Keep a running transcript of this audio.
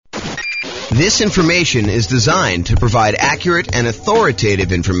This information is designed to provide accurate and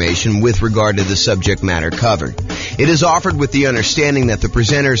authoritative information with regard to the subject matter covered. It is offered with the understanding that the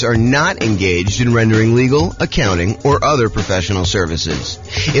presenters are not engaged in rendering legal, accounting, or other professional services.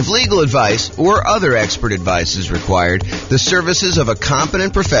 If legal advice or other expert advice is required, the services of a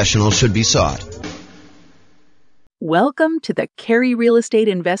competent professional should be sought. Welcome to the Cary Real Estate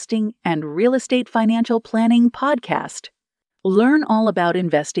Investing and Real Estate Financial Planning podcast. Learn all about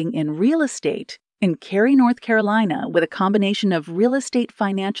investing in real estate in Cary, North Carolina, with a combination of real estate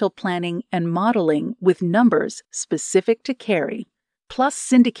financial planning and modeling with numbers specific to Cary, plus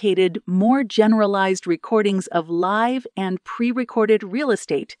syndicated, more generalized recordings of live and pre-recorded real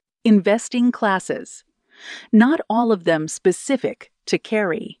estate investing classes, not all of them specific to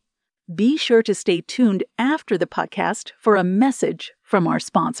Cary. Be sure to stay tuned after the podcast for a message from our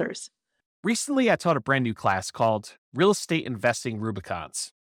sponsors. Recently, I taught a brand new class called Real Estate Investing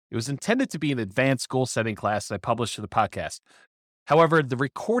Rubicons. It was intended to be an advanced goal-setting class that I published to the podcast. However, the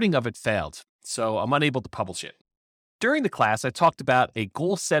recording of it failed, so I'm unable to publish it. During the class, I talked about a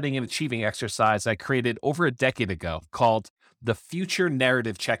goal-setting and achieving exercise I created over a decade ago called the Future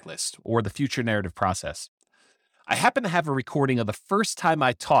Narrative Checklist, or the Future Narrative Process. I happen to have a recording of the first time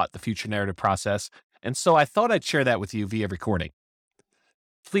I taught the Future Narrative Process, and so I thought I'd share that with you via recording.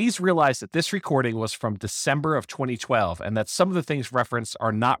 Please realize that this recording was from December of 2012 and that some of the things referenced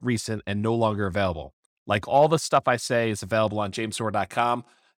are not recent and no longer available. Like all the stuff I say is available on jamesorr.com,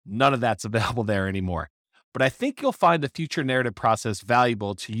 none of that's available there anymore. But I think you'll find the future narrative process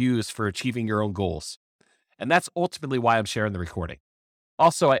valuable to use for achieving your own goals. And that's ultimately why I'm sharing the recording.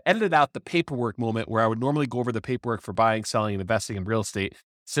 Also, I edited out the paperwork moment where I would normally go over the paperwork for buying, selling, and investing in real estate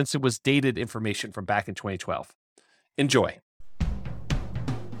since it was dated information from back in 2012. Enjoy.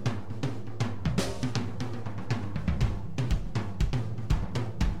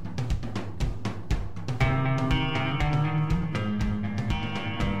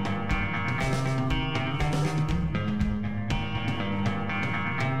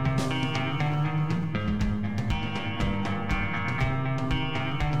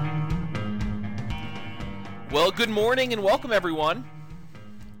 Well, good morning and welcome, everyone.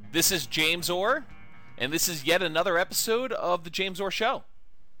 This is James Orr, and this is yet another episode of The James Orr Show.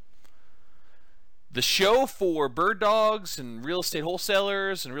 The show for bird dogs and real estate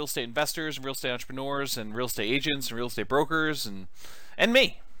wholesalers and real estate investors and real estate entrepreneurs and real estate agents and real estate brokers and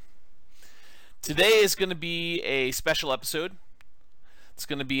me. Today is going to be a special episode. It's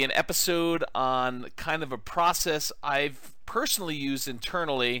going to be an episode on kind of a process I've personally used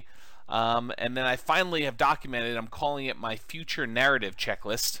internally, and then I finally have documented. I'm calling it my future narrative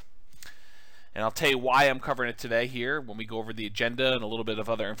checklist. And I'll tell you why I'm covering it today here when we go over the agenda and a little bit of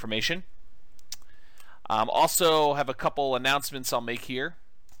other information. Also have a couple announcements I'll make here.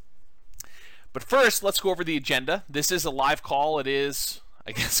 But first, let's go over the agenda. This is a live call. It is,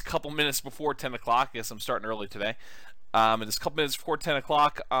 I guess, a couple minutes before 10 o'clock. I guess I'm starting early today. It is a couple minutes before 10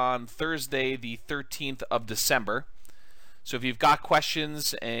 o'clock on Thursday, the 13th of December. So if you've got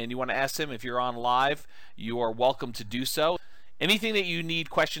questions and you want to ask them, if you're on live, you are welcome to do so. Anything that you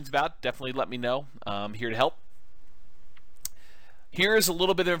need questions about, definitely let me know. I'm here to help. Here is a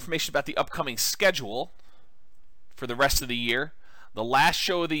little bit of information about the upcoming schedule for the rest of the year. The last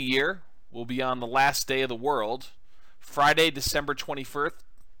show of the year will be on the last day of the world, Friday, December 21st,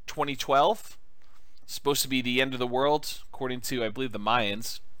 2012. It's supposed to be the end of the world, according to, I believe, the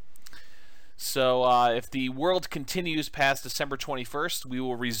Mayans. So if the world continues past December 21st, we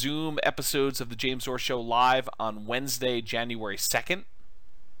will resume episodes of the James Orr Show live on Wednesday, January 2nd.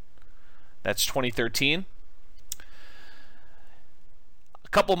 That's 2013. A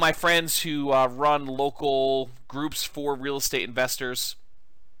couple of my friends who run local groups for real estate investors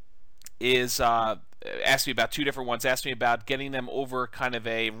asked me about two different ones. Asked me about getting them over kind of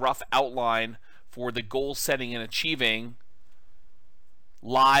a rough outline for the goal setting and achieving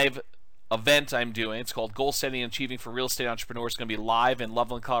live event I'm doing. It's called Goal Setting and Achieving for Real Estate Entrepreneurs. It's going to be live in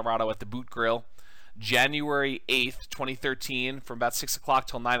Loveland, Colorado at the Boot Grill, January 8th, 2013, from about 6 o'clock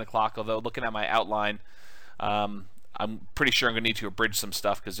till 9 o'clock, although looking at my outline, I'm pretty sure I'm going to need to abridge some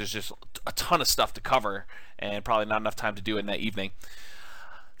stuff because there's just a ton of stuff to cover and probably not enough time to do it in that evening.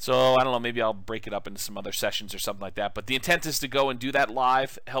 So, I don't know, maybe I'll break it up into some other sessions or something like that. But the intent is to go and do that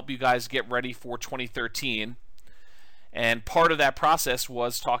live, help you guys get ready for 2013. And part of that process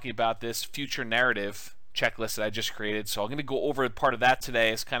was talking about this future narrative checklist that I just created. So I'm going to go over part of that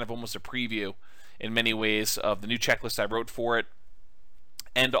today as kind of almost a preview in many ways of the new checklist I wrote for it.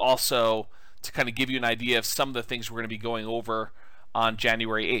 And also to kind of give you an idea of some of the things we're going to be going over on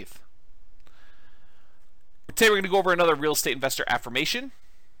January 8th. Today we're going to go over another real estate investor affirmation.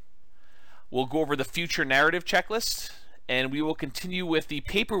 We'll go over the future narrative checklist, and we will continue with the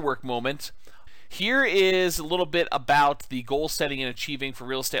paperwork moment. Here is a little bit about the goal setting and achieving for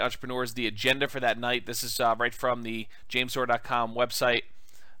real estate entrepreneurs, the agenda for that night. This is right from the jamesor.com website,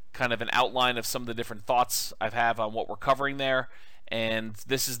 kind of an outline of some of the different thoughts I have on what we're covering there. And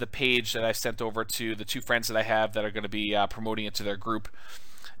this is the page that I sent over to the 2 friends that I have that are going to be promoting it to their group.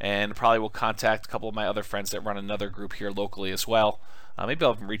 And probably will contact a couple of my other friends that run another group here locally as well. Maybe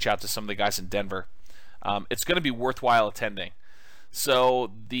I'll even reach out to some of the guys in Denver. It's going to be worthwhile attending.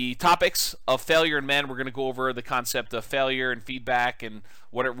 So the topics of failure in men, we're going to go over the concept of failure and feedback and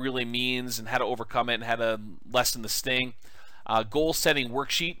what it really means and how to overcome it and how to lessen the sting. Goal setting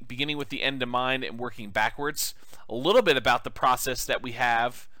worksheet, beginning with the end in mind and working backwards. A little bit about the process that we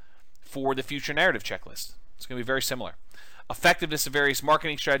have for the future narrative checklist. It's going to be very similar. Effectiveness of various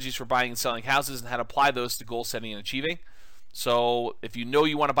marketing strategies for buying and selling houses and how to apply those to goal setting and achieving. So if you know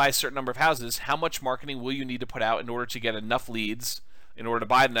you want to buy a certain number of houses, how much marketing will you need to put out in order to get enough leads in order to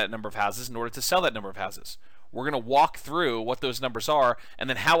buy that number of houses, in order to sell that number of houses? We're going to walk through what those numbers are and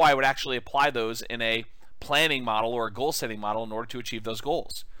then how I would actually apply those in a planning model or a goal setting model in order to achieve those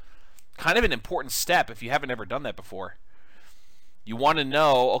goals. Kind of an important step if you haven't ever done that before. You want to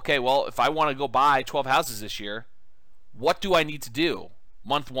know, okay, well, if I want to go buy 12 houses this year, what do I need to do?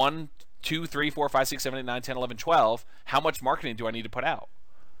 Month 1, 2, 3, 4, 5, 6, 7, 8, 9, 10, 11, 12, how much marketing do I need to put out?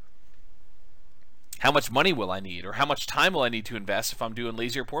 How much money will I need? Or how much time will I need to invest if I'm doing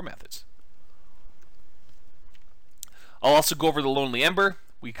lazy or poor methods? I'll also go over the Lonely Ember.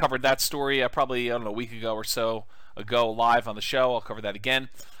 We covered that story probably, a week ago or so ago live on the show. I'll cover that again.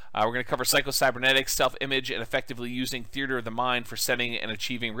 We're going to cover psycho-cybernetics, self-image, and effectively using theater of the mind for setting and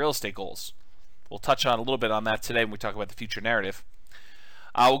achieving real estate goals. We'll touch on a little bit on that today when we talk about the future narrative.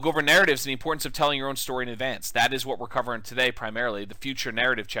 We'll go over narratives and the importance of telling your own story in advance. That is what we're covering today primarily. The future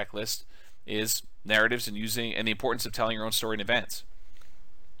narrative checklist is narratives and the importance of telling your own story in advance.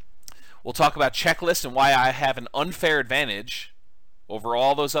 We'll talk about checklists and why I have an unfair advantage over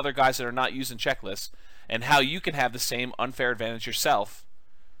all those other guys that are not using checklists, and how you can have the same unfair advantage yourself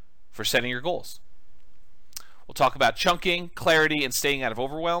for setting your goals. We'll talk about chunking, clarity, and staying out of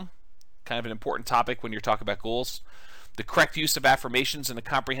overwhelm. Kind of an important topic when you're talking about goals. The correct use of affirmations and a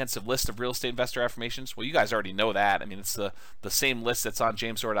comprehensive list of real estate investor affirmations. Well, you guys already know that. I mean, it's the same list that's on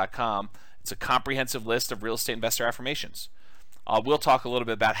jamesor.com. It's a comprehensive list of real estate investor affirmations. We'll talk a little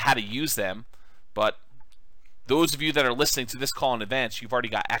bit about how to use them, but those of you that are listening to this call in advance, you've already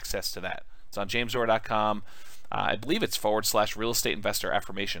got access to that. It's on jamesor.com. I believe it's / real estate investor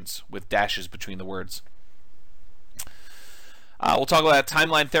affirmations with dashes between the words. We'll talk about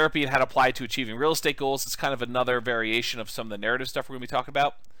timeline therapy and how to apply it to achieving real estate goals. It's kind of another variation of some of the narrative stuff we're going to be talking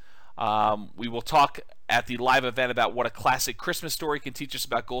about. We will talk at the live event about what a classic Christmas story can teach us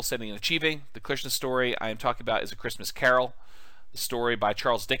about goal setting and achieving. The Christmas story I am talking about is A Christmas Carol, the story by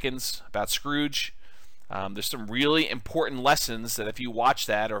Charles Dickens about Scrooge. There's some really important lessons that if you watch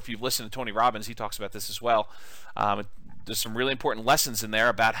that, or if you've listened to Tony Robbins, he talks about this as well. There's some really important lessons in there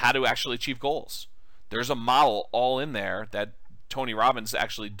about how to actually achieve goals. There's a model all in there that Tony Robbins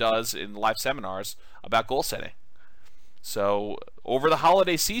actually does in live seminars about goal setting. So over the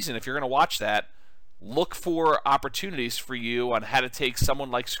holiday season, if you're going to watch that, look for opportunities for you on how to take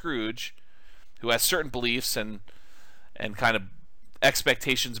someone like Scrooge, who has certain beliefs and kind of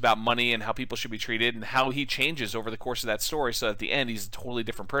expectations about money and how people should be treated, and how he changes over the course of that story so that at the end he's a totally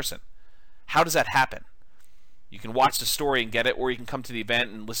different person. How does that happen? You can watch the story and get it, or you can come to the event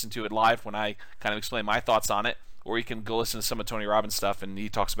and listen to it live when I kind of explain my thoughts on it, or you can go listen to some of Tony Robbins' stuff and he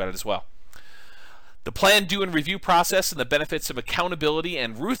talks about it as well. The plan, do, and review process and the benefits of accountability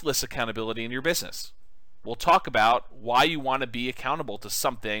and ruthless accountability in your business. We'll talk about why you want to be accountable to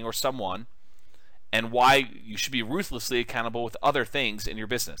something or someone, and why you should be ruthlessly accountable with other things in your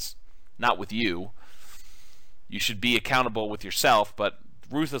business. Not with you. You should be accountable with yourself, but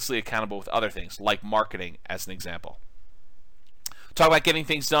ruthlessly accountable with other things, like marketing, as an example. Talk about getting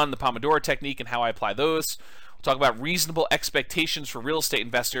things done, the Pomodoro technique, and how I apply those. We'll talk about reasonable expectations for real estate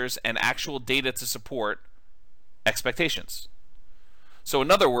investors and actual data to support expectations. So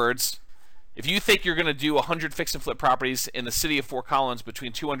in other words, if you think you're going to do 100 fix and flip properties in the city of Fort Collins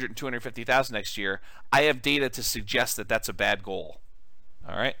between 200 and 250,000 next year, I have data to suggest that that's a bad goal.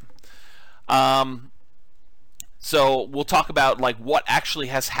 All right. So we'll talk about like what actually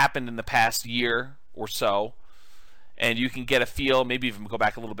has happened in the past year or so, and you can get a feel, maybe even go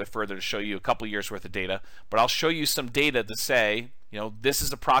back a little bit further to show you a couple years worth of data. But I'll show you some data to say, this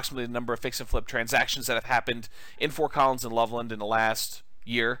is approximately the number of fix and flip transactions that have happened in Fort Collins and Loveland in the last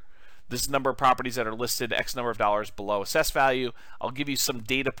year. this number of properties that are listed X number of dollars below assessed value. I'll give you some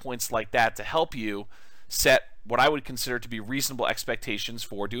data points like that to help you set what I would consider to be reasonable expectations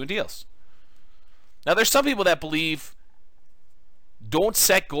for doing deals. Now, there's some people that believe don't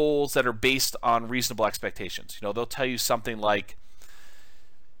set goals that are based on reasonable expectations. They'll tell you something like,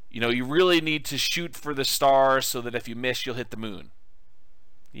 you really need to shoot for the stars so that if you miss, you'll hit the moon.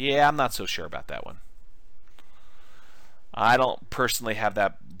 Yeah, I'm not so sure about that one. I don't personally have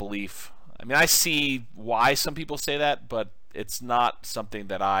that belief. I mean, I see why some people say that, but it's not something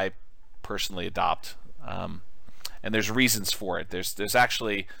that I personally adopt. And there's reasons for it. There's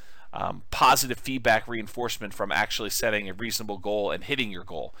actually positive feedback reinforcement from actually setting a reasonable goal and hitting your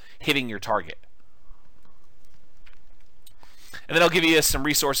goal, hitting your target. And then I'll give you some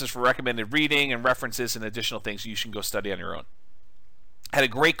resources for recommended reading and references and additional things you should go study on your own. I had a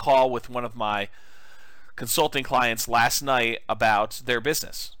great call with one of my consulting clients last night about their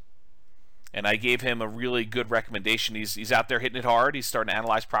business. And I gave him a really good recommendation. He's out there hitting it hard. He's starting to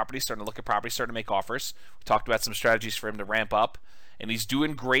analyze properties, starting to look at properties, starting to make offers. We talked about some strategies for him to ramp up. And he's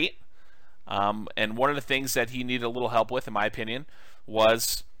doing great. And one of the things that he needed a little help with, in my opinion,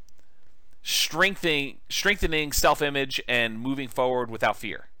 was strengthening self-image and moving forward without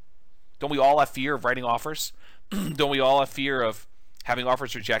fear. Don't we all have fear of writing offers? Don't we all have fear of having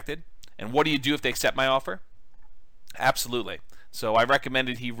offers rejected? And what do you do if they accept my offer? Absolutely. So I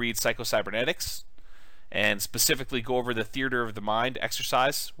recommended he read Psycho-Cybernetics and specifically go over the Theater of the Mind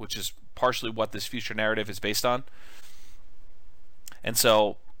exercise, which is partially what this future narrative is based on. And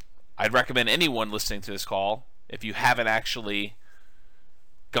so I'd recommend anyone listening to this call, if you haven't actually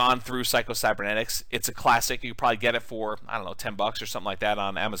gone through Psycho-Cybernetics, it's a classic. You can probably get it for, $10 or something like that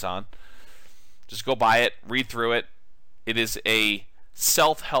on Amazon. Just go buy it, read through it. It is a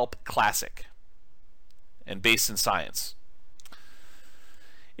self-help classic and based in science.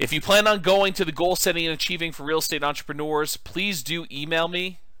 If you plan on going to the Goal Setting and Achieving for Real Estate Entrepreneurs, please do email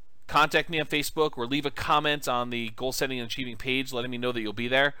me, contact me on Facebook, or leave a comment on the Goal Setting and Achieving page letting me know that you'll be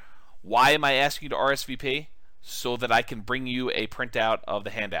there. Why am I asking you to RSVP? So that I can bring you a printout of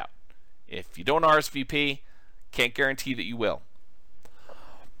the handout. If you don't RSVP, can't guarantee that you will.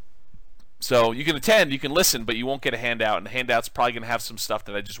 So you can attend, you can listen, but you won't get a handout, and the handout's probably going to have some stuff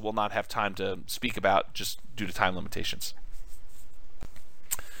that I just will not have time to speak about just due to time limitations.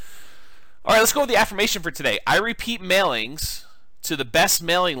 All right, let's go with the affirmation for today. I repeat mailings to the best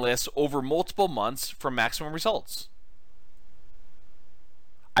mailing list over multiple months for maximum results.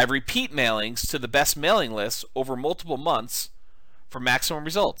 I repeat mailings to the best mailing lists over multiple months for maximum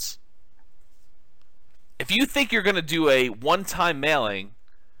results. If you think you're going to do a one-time mailing,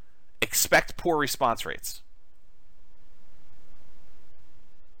 expect poor response rates.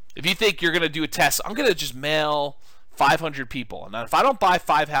 If you think you're going to do a test, I'm going to just mail 500 people. And if I don't buy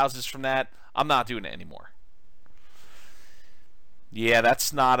 5 houses from that, I'm not doing it anymore. Yeah,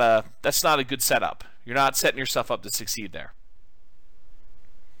 that's not a good setup. You're not setting yourself up to succeed there.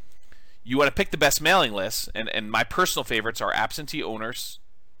 You want to pick the best mailing lists, and my personal favorites are absentee owners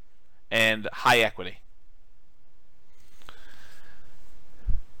and high equity.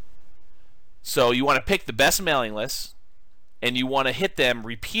 So you want to pick the best mailing lists, and you want to hit them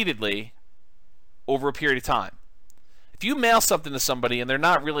repeatedly over a period of time. If you mail something to somebody and they're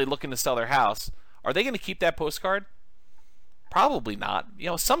not really looking to sell their house, are they going to keep that postcard? Probably not.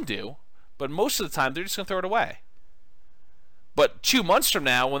 Some do, but most of the time they're just going to throw it away. But 2 months from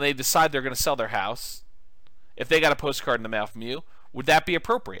now, when they decide they're going to sell their house, if they got a postcard in the mail from you, would that be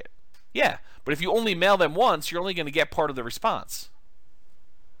appropriate? Yeah, but if you only mail them once, you're only going to get part of the response.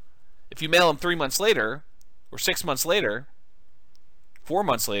 If you mail them 3 months later, or 6 months later, 4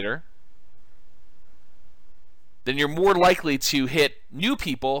 months later, then you're more likely to hit new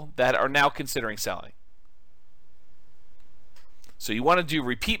people that are now considering selling. So you want to do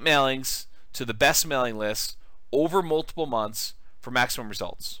repeat mailings to the best mailing lists over multiple months for maximum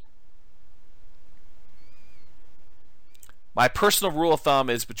results. My personal rule of thumb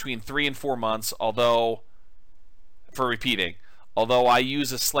is between 3 and 4 months, for repeating. Although I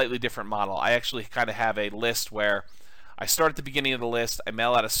use a slightly different model. I actually kind of have a list where I start at the beginning of the list, I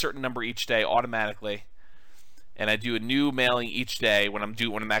mail out a certain number each day automatically, and I do a new mailing each day when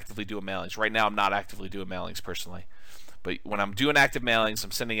I'm actively doing mailings. Right now I'm not actively doing mailings personally. But when I'm doing active mailings,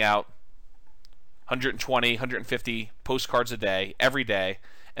 I'm sending out 120, 150 postcards a day, every day.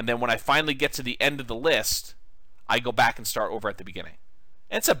 And then when I finally get to the end of the list, I go back and start over at the beginning.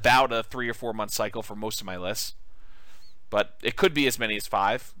 And it's about a 3 or 4 month cycle for most of my lists. But it could be as many as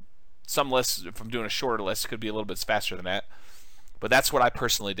 5. Some lists, if I'm doing a shorter list, could be a little bit faster than that. But that's what I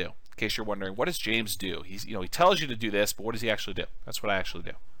personally do. In case you're wondering, what does James do? He tells you to do this, but what does he actually do? That's what I actually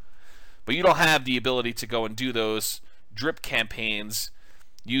do. But you don't have the ability to go and do those drip campaigns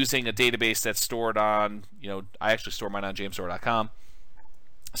using a database that's stored on, I actually store mine on jamesstore.com.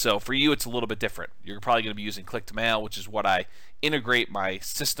 So for you, it's a little bit different. You're probably going to be using click-to-mail, which is what I integrate my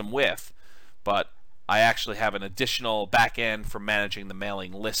system with, but I actually have an additional back end for managing the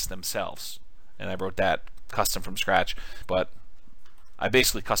mailing lists themselves. And I wrote that custom from scratch, but I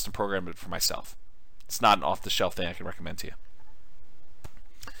basically custom programmed it for myself. It's not an off-the-shelf thing I can recommend to you.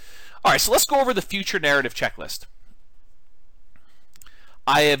 All right, so let's go over the future narrative checklist.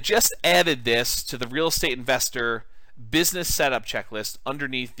 I have just added this to the real estate investor business setup checklist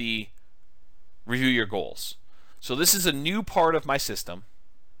underneath the review your goals. So this is a new part of my system,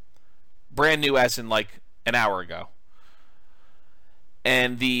 brand new as in like an hour ago.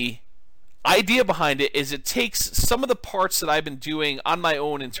 And the idea behind it is it takes some of the parts that I've been doing on my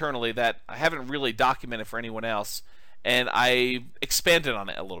own internally that I haven't really documented for anyone else, and I expanded on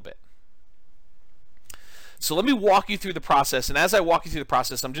it a little bit. So let me walk you through the process, and as I walk you through the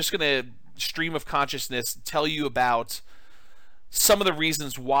process, I'm just going to stream of consciousness tell you about some of the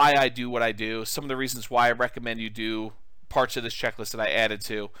reasons why I do what I do, some of the reasons why I recommend you do parts of this checklist that I added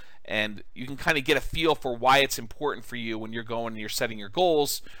to, and you can kind of get a feel for why it's important for you when you're going and you're setting your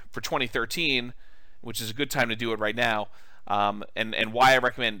goals for 2013, which is a good time to do it right now, and why I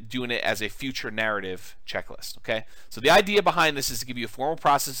recommend doing it as a future narrative checklist. Okay, so the idea behind this is to give you a formal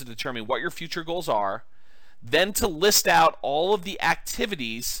process to determine what your future goals are, then to list out all of the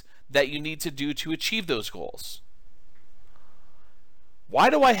activities that you need to do to achieve those goals. Why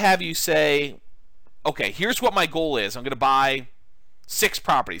do I have you say, okay, here's what my goal is. I'm going to buy 6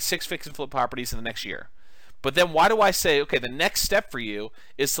 properties, 6 fix and flip properties in the next year. But then why do I say, okay, the next step for you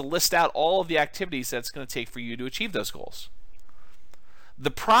is to list out all of the activities that it's going to take for you to achieve those goals? The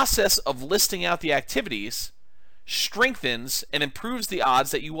process of listing out the activities strengthens and improves the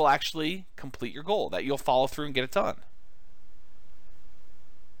odds that you will actually complete your goal, that you'll follow through and get it done.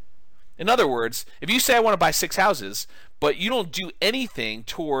 In other words, if you say I want to buy 6 houses, but you don't do anything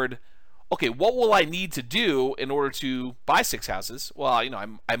toward, okay, what will I need to do in order to buy 6 houses? Well,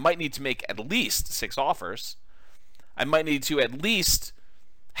 I might need to make at least 6 offers. I might need to at least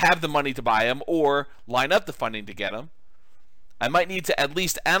have the money to buy them or line up the funding to get them. I might need to at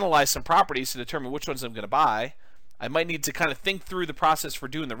least analyze some properties to determine which ones I'm going to buy. I might need to kind of think through the process for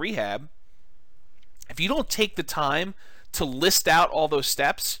doing the rehab. If you don't take the time to list out all those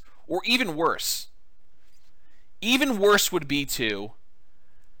steps, or even worse would be to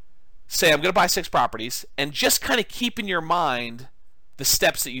say, I'm going to buy 6 properties, and just kind of keep in your mind the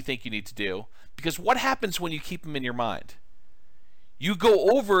steps that you think you need to do. Because what happens when you keep them in your mind? You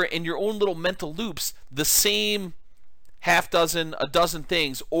go over in your own little mental loops the same half dozen, a dozen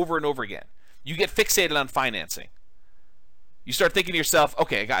things over and over again. You get fixated on financing. You start thinking to yourself,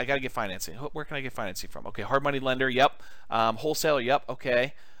 okay, I got to get financing. Where can I get financing from? Okay, hard money lender, yep. Wholesaler, yep,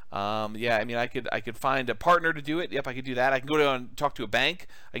 okay. Yeah, I mean, I could find a partner to do it. Yep, I could do that. I can go to and talk to a bank.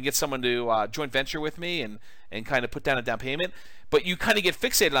 I can get someone to joint venture with me and kind of put down a down payment. But you kind of get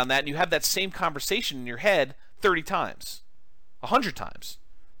fixated on that, and you have that same conversation in your head 30 times, 100 times,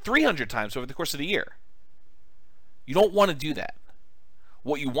 300 times over the course of the year. You don't want to do that.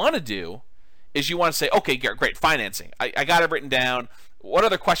 What you want to do is you want to say, okay, great, financing. I got it written down. What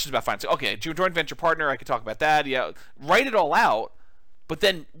other questions about financing? Okay, joint venture partner, I could talk about that. Yeah, write it all out. But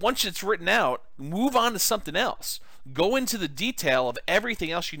then once it's written out, move on to something else. Go into the detail of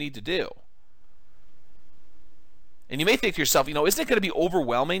everything else you need to do. And you may think to yourself, isn't it going to be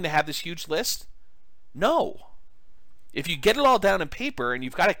overwhelming to have this huge list? No. If you get it all down in paper and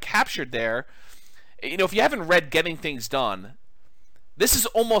you've got it captured there, if you haven't read Getting Things Done, this is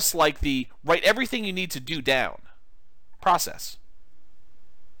almost like the write everything you need to do down process.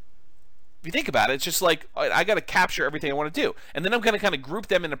 If you think about it, it's just like, I got to capture everything I want to do. And then I'm going to kind of group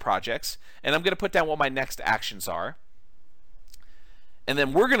them into projects, and I'm going to put down what my next actions are. And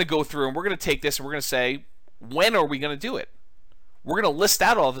then we're going to go through and we're going to take this and we're going to say, when are we going to do it? We're going to list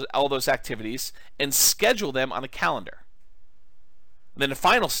out all those activities and schedule them on a calendar. And then the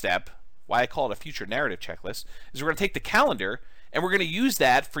final step, why I call it a future narrative checklist, is we're going to take the calendar and we're going to use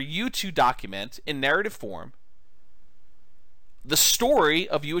that for you to document in narrative form the story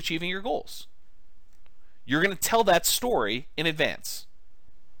of you achieving your goals. You're going to tell that story in advance.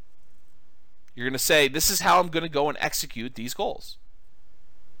 You're going to say, this is how I'm going to go and execute these goals.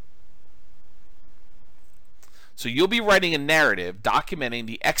 So you'll be writing a narrative documenting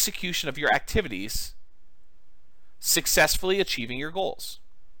the execution of your activities successfully achieving your goals.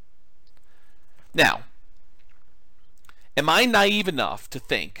 Now, am I naive enough to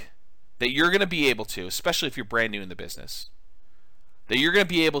think that you're going to be able to, especially if you're brand new in the business, that you're going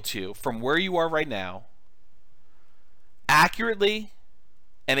to be able to, from where you are right now, accurately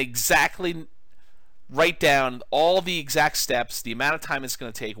and exactly write down all the exact steps, the amount of time it's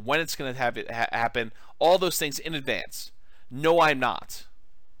going to take, when it's going to have it happen, all those things in advance. No, I'm not.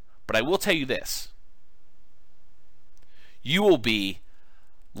 But I will tell you this. You will be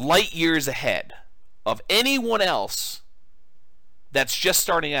light years ahead of anyone else that's just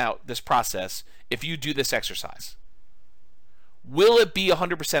starting out this process if you do this exercise. Will it be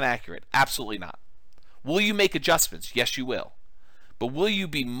 100% accurate? Absolutely not. Will you make adjustments? Yes, you will. But will you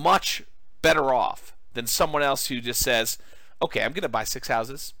be much better off than someone else who just says, okay, I'm going to buy 6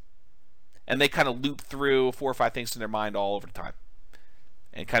 houses, and they kind of loop through 4 or 5 things in their mind all over the time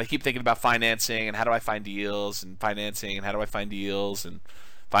and kind of keep thinking about financing and how do I find deals and financing and how do I find deals and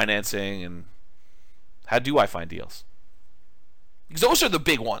financing and how do I find deals? Because those are the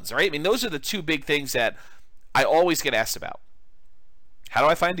big ones, right? I mean, those are the 2 big things that I always get asked about. How do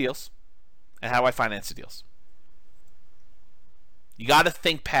I find deals and how do I finance the deals? You got to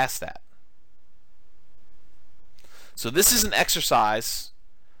think past that. So this is an exercise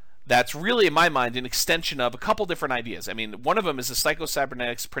that's really, in my mind, an extension of a couple different ideas. I mean, one of them is the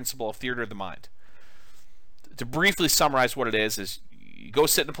psycho-cybernetics principle of theater of the mind. To briefly summarize what it is you go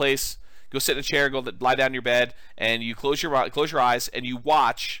sit in a place, go sit in a chair, go lie down in your bed, and you close your eyes, and you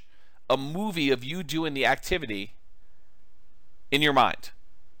watch a movie of you doing the activity in your mind.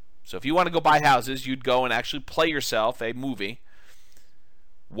 So if you want to go buy houses, you'd go and actually play yourself a movie,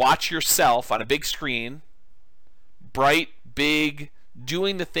 watch yourself on a big screen, bright, big,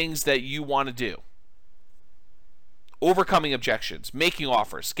 doing the things that you want to do. Overcoming objections, making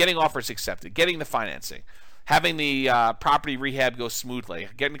offers, getting offers accepted, getting the financing, having the property rehab go smoothly,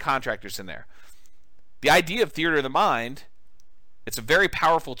 getting the contractors in there. The idea of theater of the mind, it's a very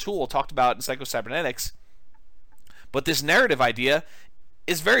powerful tool talked about in psycho-cybernetics, but this narrative idea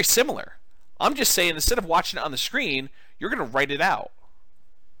is very similar. I'm just saying instead of watching it on the screen, you're going to write it out.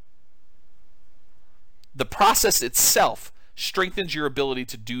 The process itself strengthens your ability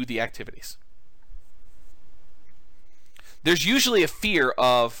to do the activities. There's usually a fear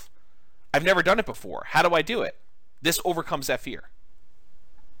of, I've never done it before. How do I do it? This overcomes that fear.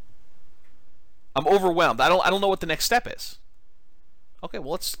 I'm overwhelmed. I don't know what the next step is. Okay,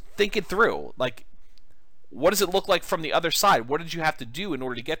 well, let's think it through. Like, what does it look like from the other side? What did you have to do in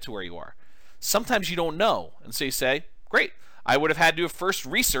order to get to where you are? Sometimes you don't know. And so you say, great. I would have had to have first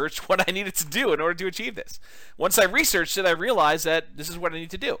researched what I needed to do in order to achieve this. Once I researched it, I realized that this is what I need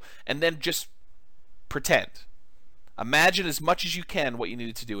to do. And then just pretend. Imagine as much as you can what you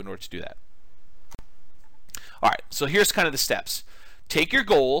needed to do in order to do that. All right, so here's kind of the steps. Take your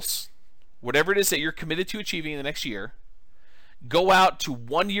goals, whatever it is that you're committed to achieving in the next year, go out to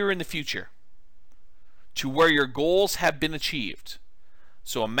 1 year in the future to where your goals have been achieved.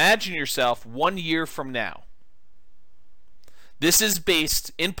 So imagine yourself 1 year from now. This is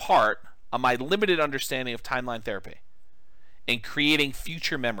based in part on my limited understanding of timeline therapy and creating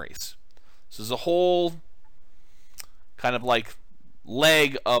future memories. So there's a whole kind of like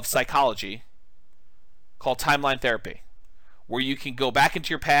leg of psychology called timeline therapy, where you can go back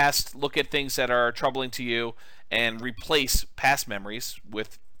into your past, look at things that are troubling to you, and replace past memories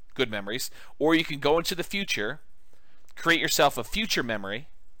with good memories. Or you can go into the future, create yourself a future memory,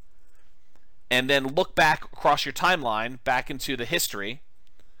 and then look back across your timeline, back into the history,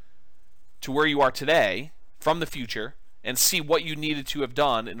 to where you are today, from the future, and see what you needed to have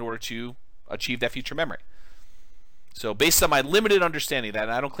done in order to achieve that future memory. So based on my limited understanding of that,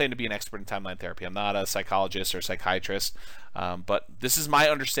 and I don't claim to be an expert in timeline therapy. I'm not a psychologist or psychiatrist, but this is my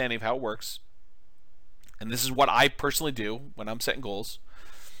understanding of how it works. And this is what I personally do when I'm setting goals.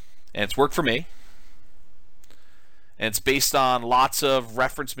 And it's worked for me. And it's based on lots of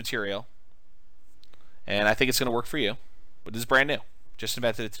reference material. And I think it's going to work for you. But this is brand new. Just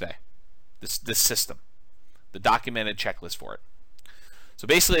invented it today. This system. The documented checklist for it. So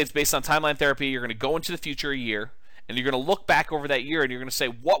basically, it's based on timeline therapy. You're going to go into the future a year. And you're going to look back over that year. And you're going to say,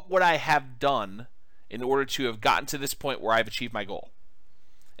 what would I have done in order to have gotten to this point where I've achieved my goal?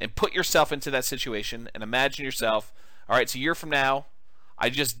 And put yourself into that situation. And imagine yourself, all right, it's a year from now. I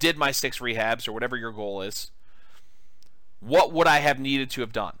just did my 6 rehabs or whatever your goal is. What would I have needed to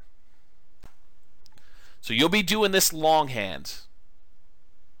have done? So you'll be doing this longhand,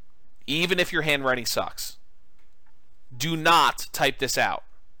 even if your handwriting sucks. Do not type this out.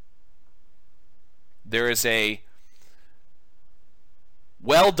 There is a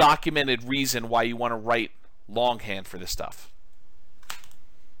well-documented reason why you want to write longhand for this stuff.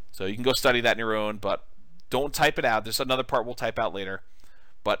 So you can go study that on your own, but don't type it out. There's another part we'll type out later.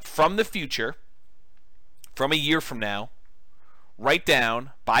 But from the future, from a year from now, write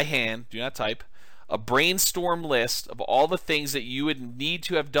down by hand, do not type, a brainstorm list of all the things that you would need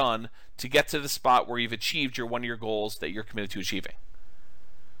to have done to get to the spot where you've achieved one of your goals that you're committed to achieving.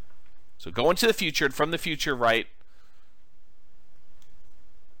 So go into the future, and from the future, write,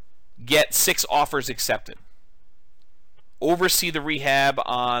 get 6 offers accepted. Oversee the rehab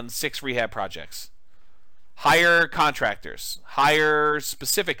on 6 rehab projects. Hire contractors. Hire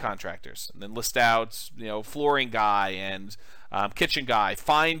specific contractors. And then list out, flooring guy and kitchen guy.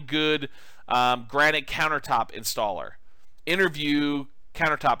 Find good granite countertop installer. Interview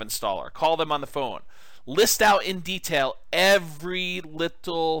countertop installer. Call them on the phone. List out in detail every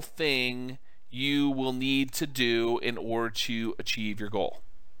little thing you will need to do in order to achieve your goal.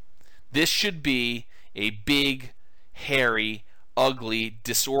 This should be a big, hairy, ugly,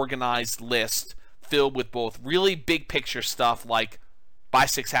 disorganized list filled with both really big picture stuff like buy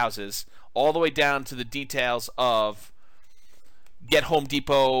 6 houses, all the way down to the details of get Home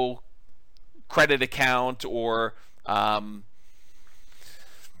Depot credit account or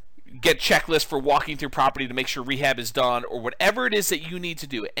get checklist for walking through property to make sure rehab is done, or whatever it is that you need to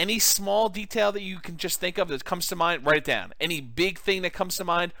do. Any small detail that you can just think of that comes to mind, write it down. Any big thing that comes to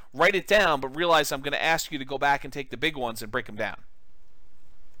mind, write it down, but realize I'm going to ask you to go back and take the big ones and break them down.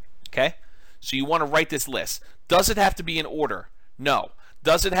 Okay? So you want to write this list. Does it have to be in order? No.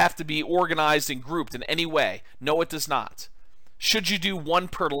 Does it have to be organized and grouped in any way? No, it does not. Should you do 1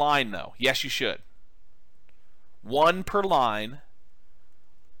 per line, though? Yes, you should. 1 per line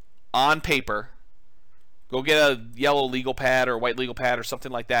on paper. Go get a yellow legal pad or a white legal pad or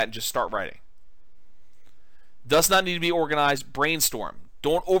something like that and just start writing. Does not need to be organized. Brainstorm.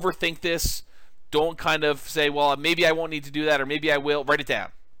 Don't overthink this. Don't kind of say, well, maybe I won't need to do that or maybe I will. Write it down.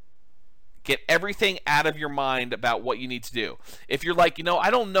 Get everything out of your mind about what you need to do. If you're like, I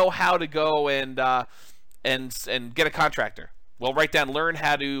don't know how to go and get a contractor. Well, write down, learn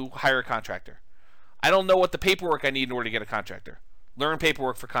how to hire a contractor. I don't know what the paperwork I need in order to get a contractor. Learn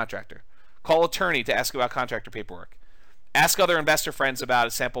paperwork for contractor. Call attorney to ask about contractor paperwork. Ask other investor friends about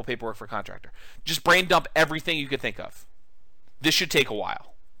a sample paperwork for contractor. Just brain dump everything you could think of. This should take a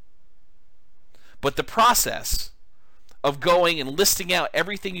while. But the process of going and listing out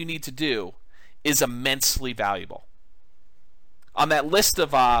everything you need to do is immensely valuable. On that list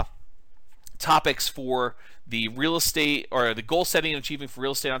of topics for the real estate or the goal setting and achieving for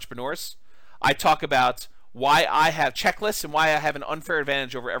real estate entrepreneurs, I talk about why I have checklists and why I have an unfair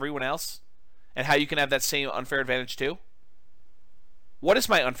advantage over everyone else and how you can have that same unfair advantage too. What is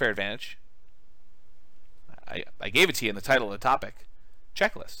my unfair advantage? I gave it to you in the title of the topic.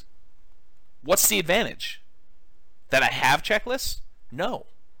 Checklist. What's the advantage? That I have checklists? No.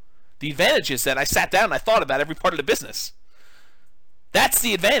 The advantage is that I sat down and I thought about every part of the business. That's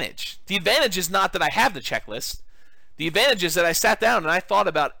the advantage. The advantage is not that I have the checklist. The advantage is that I sat down and I thought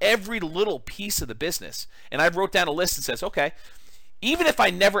about every little piece of the business. And I wrote down a list that says, okay, even if I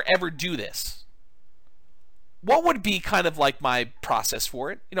never ever do this, what would be kind of like my process for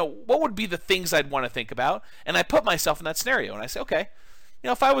it? What would be the things I'd want to think about? And I put myself in that scenario and I say, okay,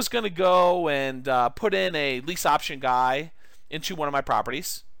 if I was going to go and put in a lease option guy into one of my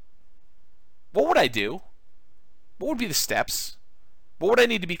properties, what would I do? What would be the steps? What would I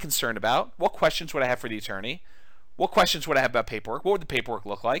need to be concerned about? What questions would I have for the attorney? What questions would I have about paperwork? What would the paperwork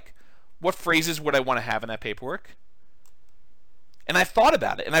look like? What phrases would I want to have in that paperwork? And I've thought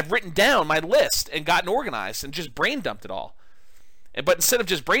about it, and I've written down my list and gotten organized and just brain dumped it all. But instead of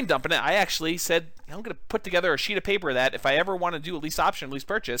just brain dumping it, I actually said, I'm going to put together a sheet of paper that if I ever want to do a lease option, lease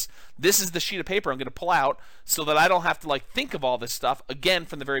purchase, this is the sheet of paper I'm going to pull out so that I don't have to think of all this stuff again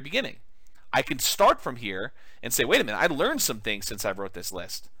from the very beginning. I can start from here and say, wait a minute, I learned some things since I wrote this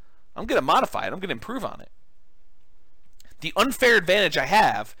list. I'm going to modify it. I'm going to improve on it. The unfair advantage I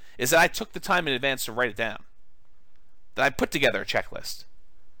have is that I took the time in advance to write it down. That I put together a checklist.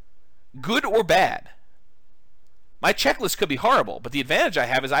 Good or bad. My checklist could be horrible, but the advantage I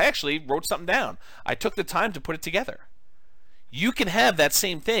have is I actually wrote something down. I took the time to put it together. You can have that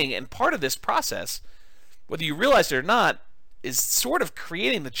same thing, and part of this process, whether you realize it or not, is sort of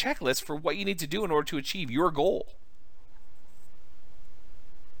creating the checklist for what you need to do in order to achieve your goal.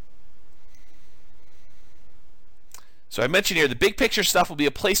 So I mentioned here, the big picture stuff will be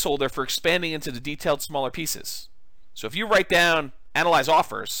a placeholder for expanding into the detailed smaller pieces. So if you write down analyze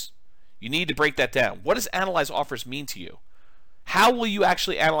offers, you need to break that down. What does analyze offers mean to you? How will you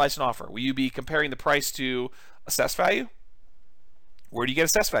actually analyze an offer? Will you be comparing the price to assessed value? Where do you get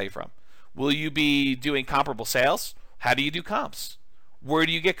assessed value from? Will you be doing comparable sales? How do you do comps? Where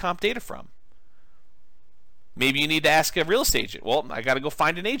do you get comp data from? Maybe you need to ask a real estate agent. Well, I got to go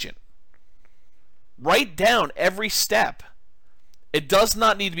find an agent. Write down every step It does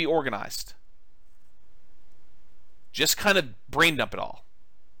not need to be organized. Just kind of brain dump it all.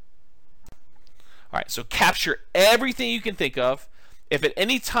 All right, so capture everything you can think of. If at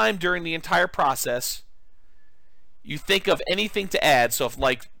any time during the entire process you think of anything to add, so if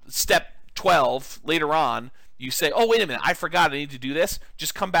like step 12 later on, you say, oh, wait a minute, I forgot I need to do this,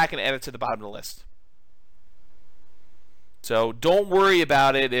 just come back and add it to the bottom of the list. So don't worry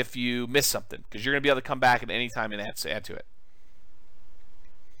about it if you miss something, because you're going to be able to come back at any time and add to it.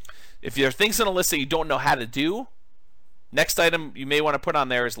 If there are things on the list that you don't know how to do, next item you may want to put on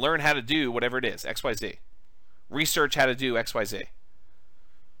there is learn how to do whatever it is, XYZ. Research how to do XYZ.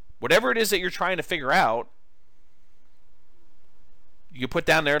 Whatever it is that you're trying to figure out, you can put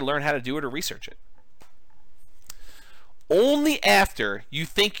down there, learn how to do it or research it. Only after you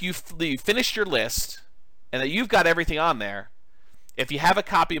think you've finished your list and that you've got everything on there, if you have a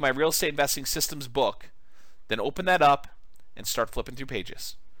copy of my Real Estate Investing Systems book, then open that up and start flipping through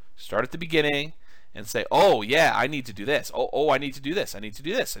pages. Start at the beginning and say, oh, yeah, I need to do this. Oh, I need to do this. I need to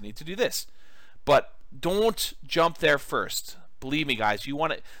do this. I need to do this. But don't jump there first. Believe me, guys, you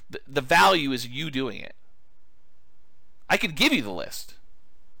want it. The value is you doing it. I could give you the list.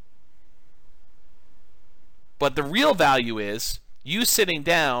 But the real value is you sitting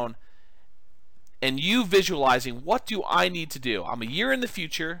down and you visualizing, what do I need to do? I'm a year in the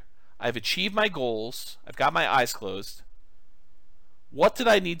future. I've achieved my goals. I've got my eyes closed. What did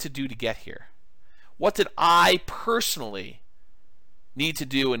I need to do to get here? What did I personally need to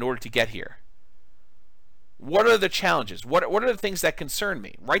do in order to get here? What are the challenges? What are the things that concern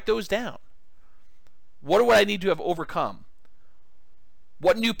me? Write those down. What do I need to have overcome?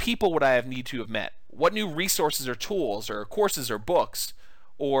 What new people would I need to have met? What new resources or tools or courses or books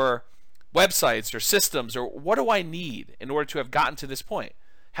or websites or systems, or what do I need in order to have gotten to this point?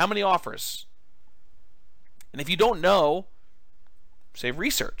 How many offers? And if you don't know, say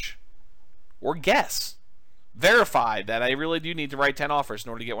research or guess. Verify that I really do need to write 10 offers in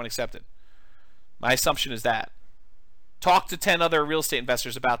order to get one accepted. My assumption is that. Talk to 10 other real estate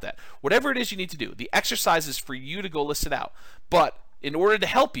investors about that. Whatever it is you need to do, the exercise is for you to go list it out. But in order to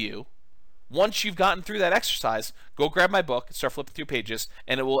help you, once you've gotten through that exercise, go grab my book and start flipping through pages,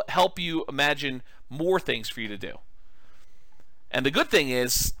 and it will help you imagine more things for you to do. And the good thing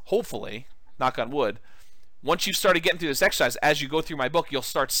is, hopefully, knock on wood, once you've started getting through this exercise, as you go through my book, you'll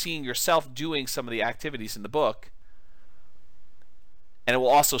start seeing yourself doing some of the activities in the book, and it will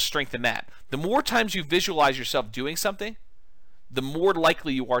also strengthen that. The more times you visualize yourself doing something, the more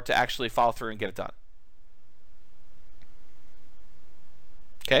likely you are to actually follow through and get it done.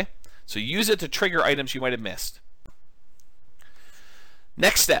 Okay? So use it to trigger items you might have missed.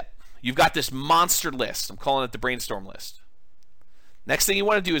 Next step, you've got this monster list. I'm calling it the brainstorm list. Next thing you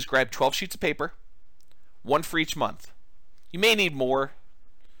want to do is grab 12 sheets of paper, one for each month. You may need more,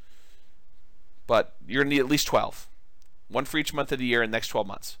 but you're going to need at least 12. One for each month of the year in the next 12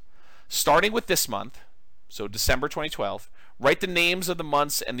 months. Starting with this month, so December 2012, write the names of the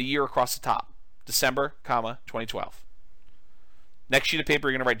months and the year across the top. December, 2012. Next sheet of paper,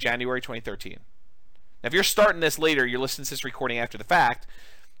 you're going to write January 2013. Now, if you're starting this later, you're listening to this recording after the fact,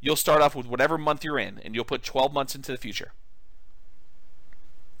 you'll start off with whatever month you're in, and you'll put 12 months into the future.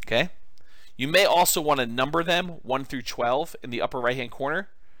 Okay? You may also want to number them 1 through 12 in the upper right-hand corner.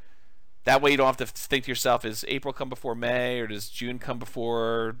 That way you don't have to think to yourself, is April come before May, or does June come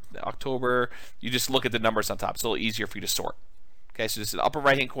before October? You just look at the numbers on top. It's a little easier for you to sort. Okay, so this is the upper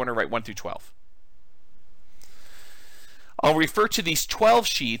right-hand corner, write 1 through 12. I'll refer to these 12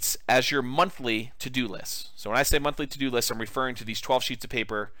 sheets as your monthly to-do list. So when I say monthly to-do list, I'm referring to these 12 sheets of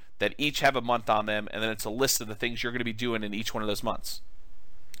paper that each have a month on them, and then it's a list of the things you're going to be doing in each one of those months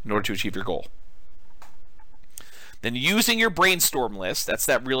in order to achieve your goal. Then using your brainstorm list, that's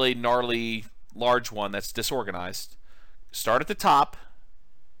that really gnarly, large one that's disorganized, start at the top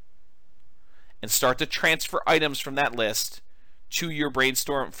and start to transfer items from that list to your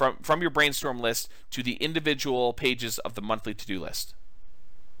brainstorm, from your brainstorm list to the individual pages of the monthly to-do list.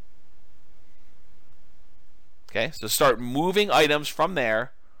 Okay, so start moving items from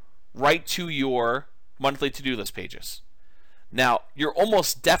there right to your monthly to-do list pages. Now, you're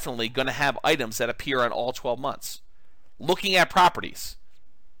almost definitely going to have items that appear on all 12 months. Looking at properties,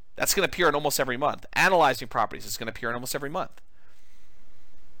 that's going to appear in almost every month. Analyzing properties is going to appear in almost every month.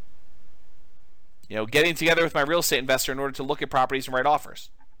 You know, getting together with my real estate investor in order to look at properties and write offers.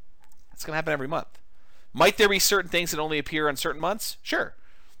 That's going to happen every month. Might there be certain things that only appear on certain months? Sure.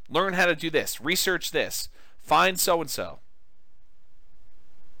 Learn how to do this. Research this. Find so-and-so.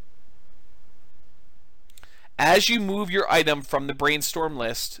 As you move your item from the brainstorm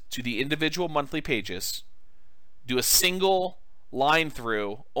list to the individual monthly pages, do a single line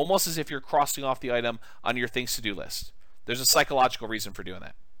through, almost as if you're crossing off the item on your things to do list. There's a psychological reason for doing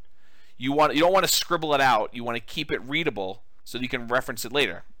that. You don't want to scribble it out. You want to keep it readable so that you can reference it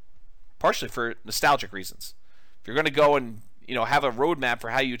later. Partially for nostalgic reasons. If you're going to go and have a roadmap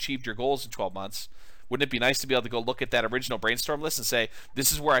for how you achieved your goals in 12 months, wouldn't it be nice to be able to go look at that original brainstorm list and say,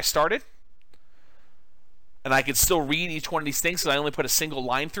 this is where I started? And I could still read each one of these things because I only put a single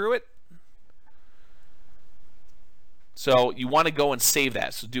line through it? So you want to go and save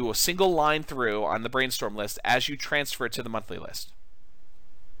that. So do a single line through on the brainstorm list as you transfer it to the monthly list.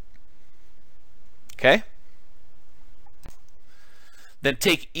 Okay? Then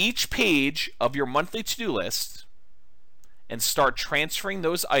take each page of your monthly to-do list and start transferring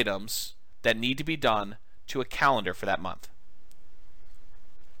those items that need to be done to a calendar for that month.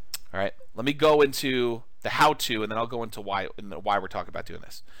 All right, let me go into the how-to, and then I'll go into why we're talking about doing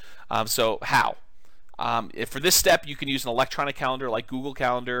this. So how? If for this step, you can use an electronic calendar like Google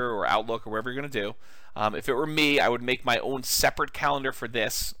Calendar or Outlook or whatever you're going to do. If it were me, I would make my own separate calendar for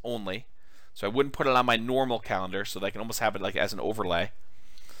this only. So I wouldn't put it on my normal calendar, so that I can almost have it like as an overlay.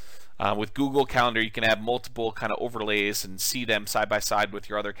 With Google Calendar, you can have multiple kind of overlays and see them side by side with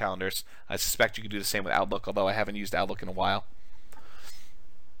your other calendars. I suspect you can do the same with Outlook, although I haven't used Outlook in a while.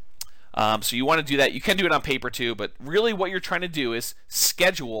 So you want to do that. You can do it on paper too, but really what you're trying to do is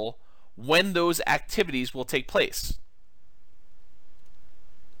schedule when those activities will take place.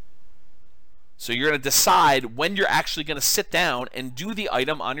 So you're going to decide when you're actually going to sit down and do the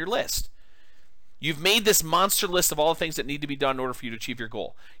item on your list. You've made this monster list of all the things that need to be done in order for you to achieve your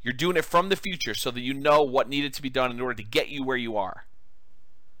goal. You're doing it from the future so that you know what needed to be done in order to get you where you are.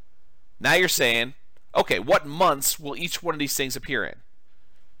 Now you're saying, okay, what months will each one of these things appear in?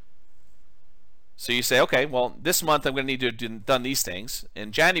 So you say, okay, well, this month I'm going to need to have done these things.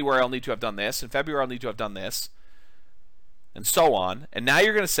 In January, I'll need to have done this. In February, I'll need to have done this. And so on. And now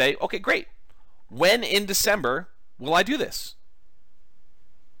you're going to say, okay, great. When in December will I do this?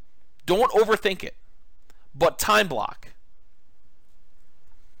 Don't overthink it, but time block.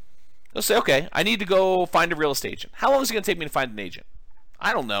 You'll say, okay, I need to go find a real estate agent. How long is it going to take me to find an agent?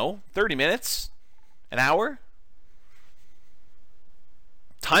 I don't know, 30 minutes? An hour?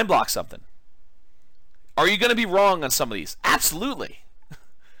 Time block something. Are you going to be wrong on some of these? Absolutely.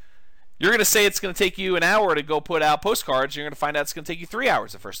 You're going to say it's going to take you an hour to go put out postcards. You're going to find out it's going to take you 3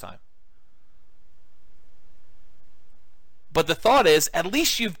 hours the first time. But the thought is, at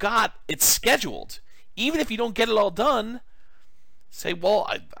least you've got it scheduled. Even if you don't get it all done, say, well,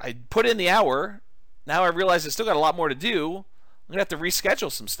 I put in the hour. Now I realize I still got a lot more to do. I'm going to have to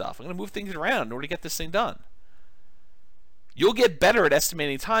reschedule some stuff. I'm going to move things around in order to get this thing done. You'll get better at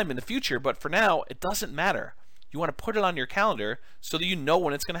estimating time in the future, but for now, it doesn't matter. You want to put it on your calendar so that you know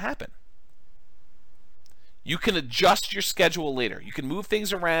when it's going to happen. You can adjust your schedule later. You can move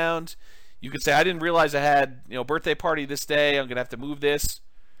things around. You could say, I didn't realize I had birthday party this day. I'm going to have to move this.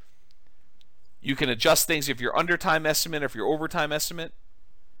 You can adjust things if you're under time estimate or if you're over time estimate.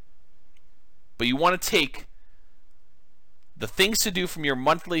 But you want to take the things to do from your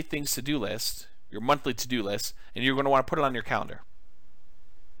monthly things to do list, your monthly to-do list, and you're going to want to put it on your calendar.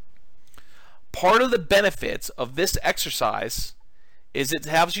 Part of the benefits of this exercise is it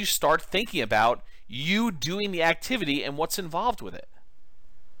helps you start thinking about you doing the activity and what's involved with it.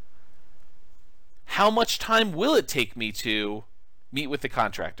 How much time will it take me to meet with the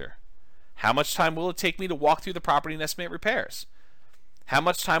contractor? How much time will it take me to walk through the property and estimate repairs? How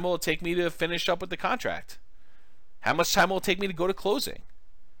much time will it take me to finish up with the contract? How much time will it take me to go to closing?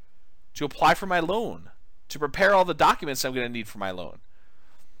 To apply for my loan? To prepare all the documents I'm going to need for my loan?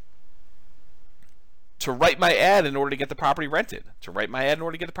 To write my ad in order to get the property rented? To write my ad in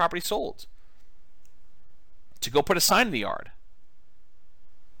order to get the property sold? To go put a sign in the yard?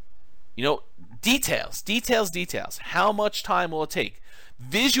 Details. How much time will it take?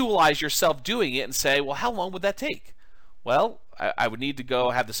 Visualize yourself doing it and say, well, how long would that take? Well, I would need to go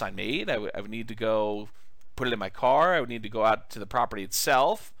have the sign made. I would need to go put it in my car. I would need to go out to the property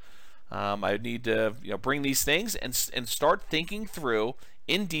itself. I would need to bring these things and start thinking through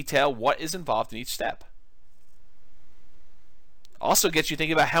in detail what is involved in each step. Also gets you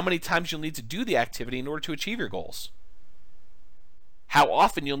thinking about how many times you'll need to do the activity in order to achieve your goals. How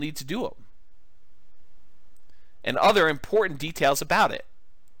often you'll need to do them. And other important details about it.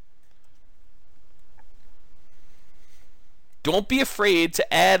 Don't be afraid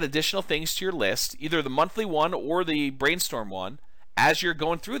to add additional things to your list, either the monthly one or the brainstorm one, as you're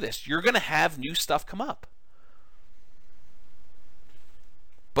going through this. You're going to have new stuff come up.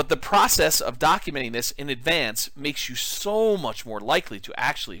 But the process of documenting this in advance makes you so much more likely to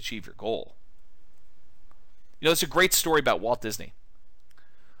actually achieve your goal. It's a great story about Walt Disney.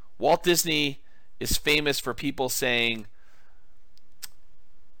 Walt Disney is famous for people saying,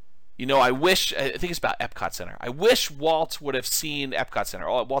 I think it's about Epcot Center. I wish Walt would have seen Epcot Center.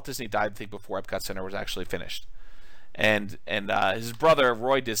 Walt Disney died, I think, before Epcot Center was actually finished. And his brother,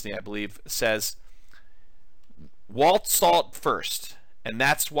 Roy Disney, I believe, says, Walt saw it first, and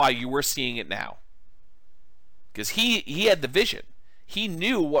that's why you were seeing it now. Because he had the vision. He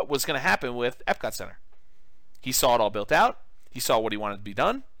knew what was going to happen with Epcot Center. He saw it all built out. He saw what he wanted to be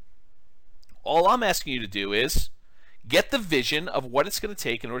done. All I'm asking you to do is get the vision of what it's going to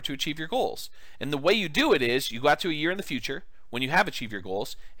take in order to achieve your goals. And the way you do it is you go out to a year in the future when you have achieved your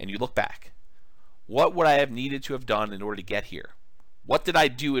goals and you look back. What would I have needed to have done in order to get here? What did I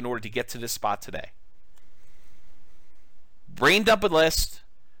do in order to get to this spot today? Brain dump a list,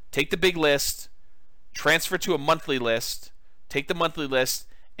 take the big list, transfer to a monthly list, take the monthly list,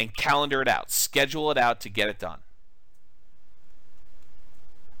 and calendar it out. Schedule it out to get it done.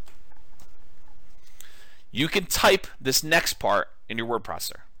 You can type this next part in your word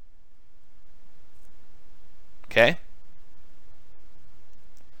processor. Okay?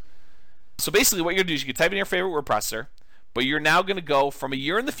 So basically what you're going to do is you can type in your favorite word processor, but you're now going to go from a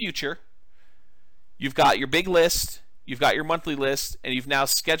year in the future. You've got your big list, you've got your monthly list, and you've now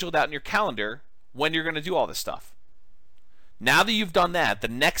scheduled out in your calendar when you're going to do all this stuff. Now that you've done that, the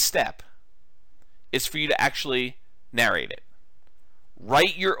next step is for you to actually narrate it.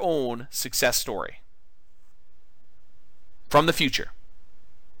 Write your own success story from the future.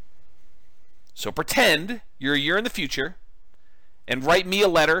 So pretend you're a year in the future and write me a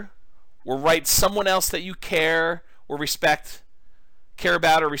letter, or write someone else that you care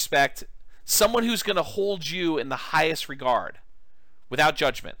about or respect, someone who's going to hold you in the highest regard without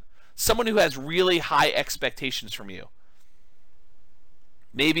judgment, someone who has really high expectations from you.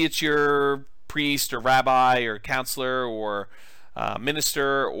 Maybe it's your priest or rabbi or counselor or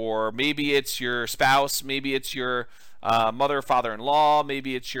minister, or maybe it's your spouse, maybe it's your mother or father-in-law,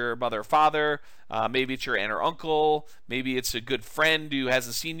 maybe it's your mother or father, maybe it's your aunt or uncle, maybe it's a good friend who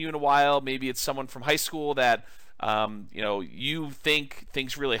hasn't seen you in a while, maybe it's someone from high school that you think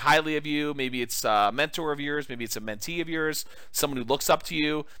thinks really highly of you, maybe it's a mentor of yours, maybe it's a mentee of yours, someone who looks up to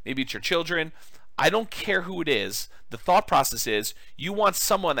you, maybe it's your children. I don't care who it is. The thought process is you want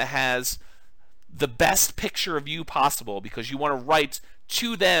someone that has the best picture of you possible, because you want to write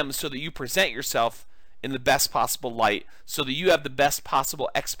to them so that you present yourself in the best possible light, so that you have the best possible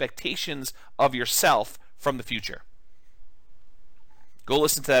expectations of yourself from the future. Go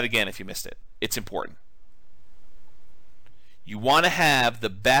listen to that again if you missed it. It's important. You want to have the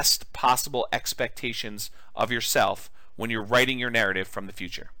best possible expectations of yourself when you're writing your narrative from the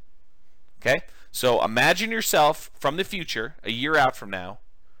future. Okay? So imagine yourself from the future, a year out from now,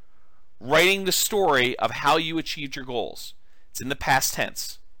 writing the story of how you achieved your goals. It's in the past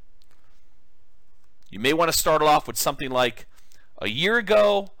tense. You may want to start it off with something like, a year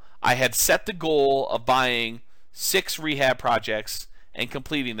ago, I had set the goal of buying 6 rehab projects and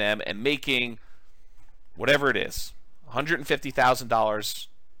completing them and making whatever it is, $150,000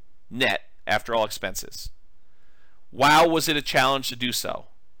 net after all expenses. Wow, was it a challenge to do so?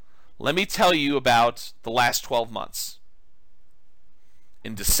 Let me tell you about the last 12 months.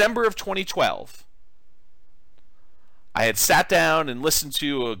 In December of 2012, I had sat down and listened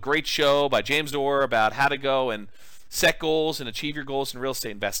to a great show by James Orr about how to go and set goals and achieve your goals in real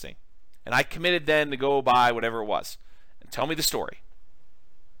estate investing. And I committed then to go buy whatever it was. And tell me the story.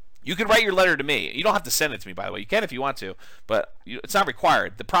 You can write your letter to me. You don't have to send it to me, by the way. You can if you want to, but it's not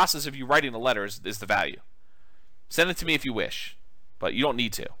required. The process of you writing the letter is the value. Send it to me if you wish, but you don't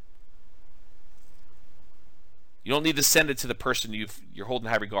need to. You don't need to send it to the person you're holding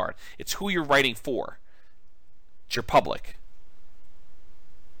in high regard. It's who you're writing for. It's your public.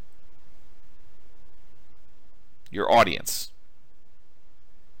 Your audience.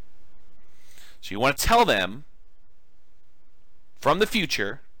 So you want to tell them from the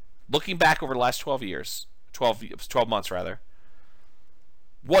future, looking back over the last 12 months rather,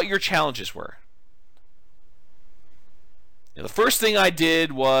 what your challenges were. The first thing I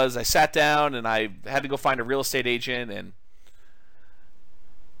did was I sat down and I had to go find a real estate agent, and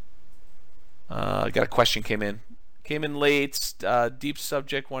I got a question came in late. Deep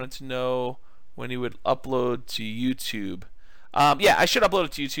subject, wanted to know when he would upload to YouTube. Yeah, I should upload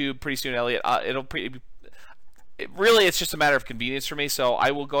it to YouTube pretty soon, Elliot. It's just a matter of convenience for me, so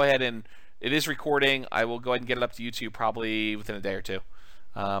I will go ahead and it is recording. I will go ahead and get it up to YouTube probably within a day or two.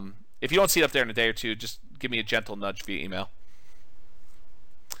 If you don't see it up there in a day or two, just give me a gentle nudge via email.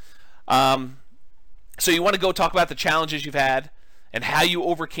 So you want to go talk about the challenges you've had and how you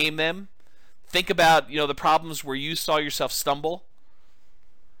overcame them. think about, the problems where you saw yourself stumble.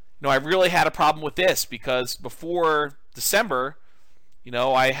 I really had a problem with this because before December,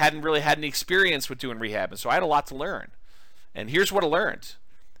 I hadn't really had any experience with doing rehab, and so I had a lot to learn. And here's what I learned.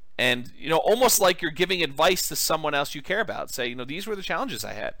 And, almost like you're giving advice to someone else you care about. Say, these were the challenges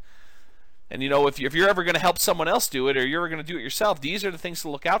I had. And, if you're ever going to help someone else do it, or you're ever going to do it yourself, these are the things to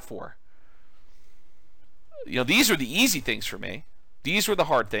look out for. These are the easy things for me. These were the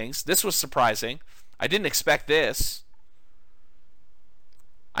hard things. This was surprising. I didn't expect this.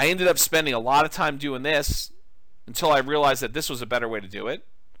 I ended up spending a lot of time doing this until I realized that this was a better way to do it.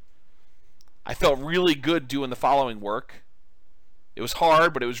 I felt really good doing the following work. It was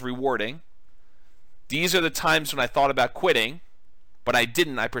hard, but it was rewarding. These are the times when I thought about quitting, but I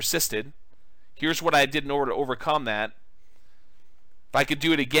didn't. I persisted. Here's what I did in order to overcome that. If I could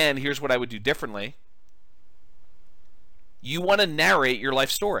do it again, here's what I would do differently. You want to narrate your life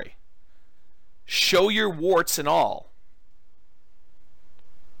story. Show your warts and all.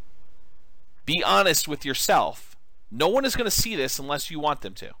 Be honest with yourself. No one is going to see this unless you want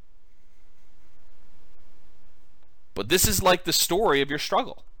them to. But this is like the story of your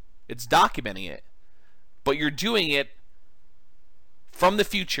struggle. It's documenting it. But you're doing it from the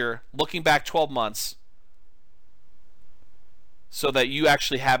future, looking back 12 months, so that you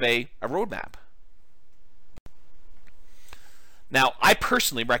actually have a roadmap. Now, I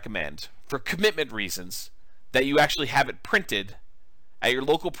personally recommend, for commitment reasons, that you actually have it printed at your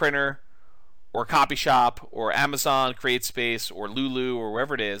local printer or copy shop or Amazon, CreateSpace, or Lulu, or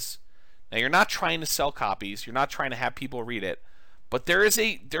wherever it is. Now, you're not trying to sell copies. You're not trying to have people read it. But there's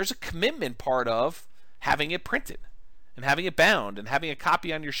a commitment part of having it printed and having it bound and having a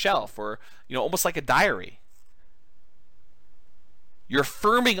copy on your shelf, or almost like a diary. You're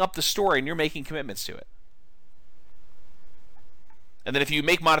firming up the story and you're making commitments to it. And then if you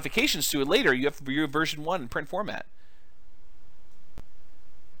make modifications to it later, you have to view version 1 in print format.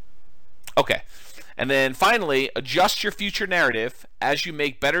 Okay. And then finally, adjust your future narrative as you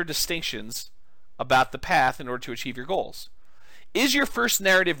make better distinctions about the path in order to achieve your goals. Is your first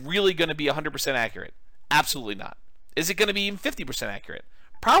narrative really going to be 100% accurate? Absolutely not. Is it going to be even 50% accurate?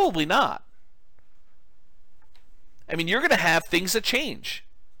 Probably not. I mean, you're going to have things that change.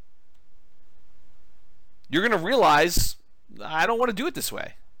 You're going to realize, I don't want to do it this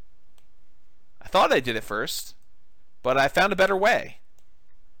way. I thought I did it first, but I found a better way.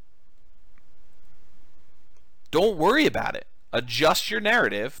 Don't worry about it. Adjust your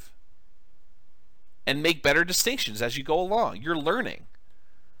narrative and make better distinctions as you go along. You're learning.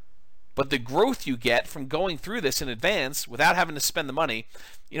 But the growth you get from going through this in advance without having to spend the money,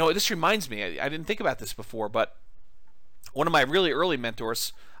 this reminds me, I didn't think about this before, but one of my really early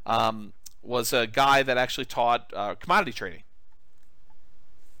mentors was a guy that actually taught commodity trading.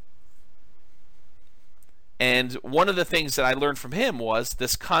 And one of the things that I learned from him was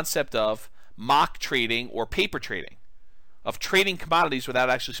this concept of mock trading or paper trading, of trading commodities without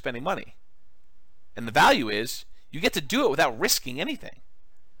actually spending money. And the value is you get to do it without risking anything.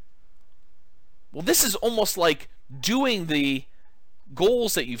 Well, this is almost like doing the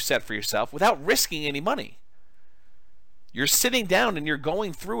goals that you've set for yourself without risking any money. You're sitting down and you're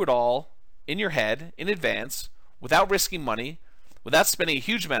going through it all in your head in advance without risking money, without spending a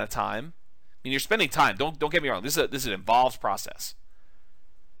huge amount of time. I mean, you're spending time. Don't get me wrong. This is an involved process.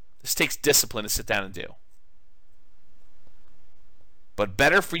 This takes discipline to sit down and do. But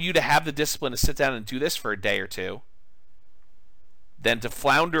better for you to have the discipline to sit down and do this for a day or two than to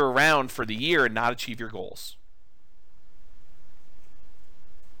flounder around for the year and not achieve your goals.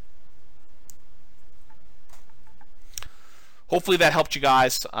 Hopefully that helped you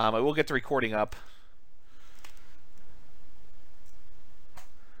guys. I will get the recording up.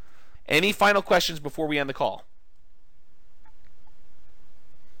 Any final questions before we end the call?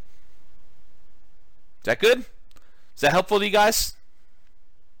 Is that good? Is that helpful to you guys?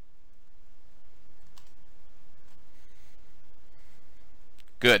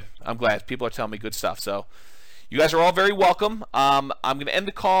 Good. I'm glad. People are telling me good stuff. So you guys are all very welcome. I'm going to end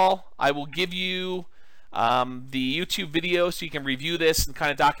the call. I will give you the YouTube video so you can review this and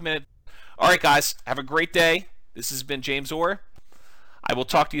kind of document it. All right, guys. Have a great day. This has been James Orr. I will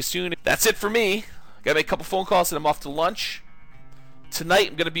talk to you soon. That's it for me. Got to make a couple phone calls and I'm off to lunch. Tonight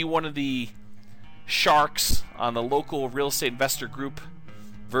I'm going to be one of the sharks on the local real estate investor group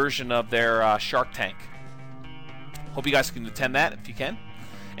version of their Shark Tank. Hope you guys can attend that if you can.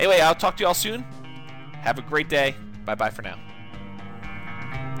 Anyway, I'll talk to you all soon. Have a great day. Bye-bye for now.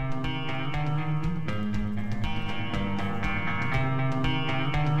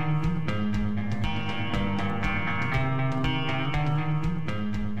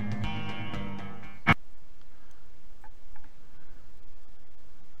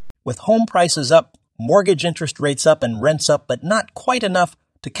 With home prices up, mortgage interest rates up, and rents up, but not quite enough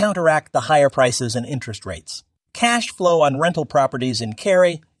to counteract the higher prices and interest rates. Cash flow on rental properties in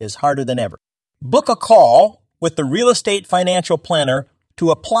Cary is harder than ever. Book a call with the Real Estate Financial Planner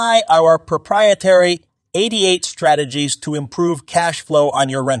to apply our proprietary 88 strategies to improve cash flow on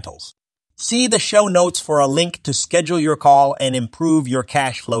your rentals. See the show notes for a link to schedule your call and improve your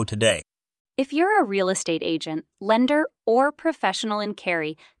cash flow today. If you're a real estate agent, lender, or professional in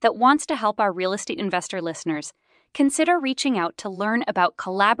Cary that wants to help our real estate investor listeners, consider reaching out to learn about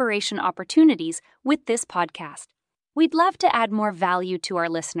collaboration opportunities with this podcast. We'd love to add more value to our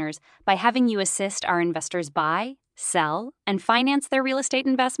listeners by having you assist our investors buy, sell, and finance their real estate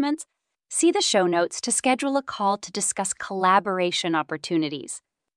investments. See the show notes to schedule a call to discuss collaboration opportunities.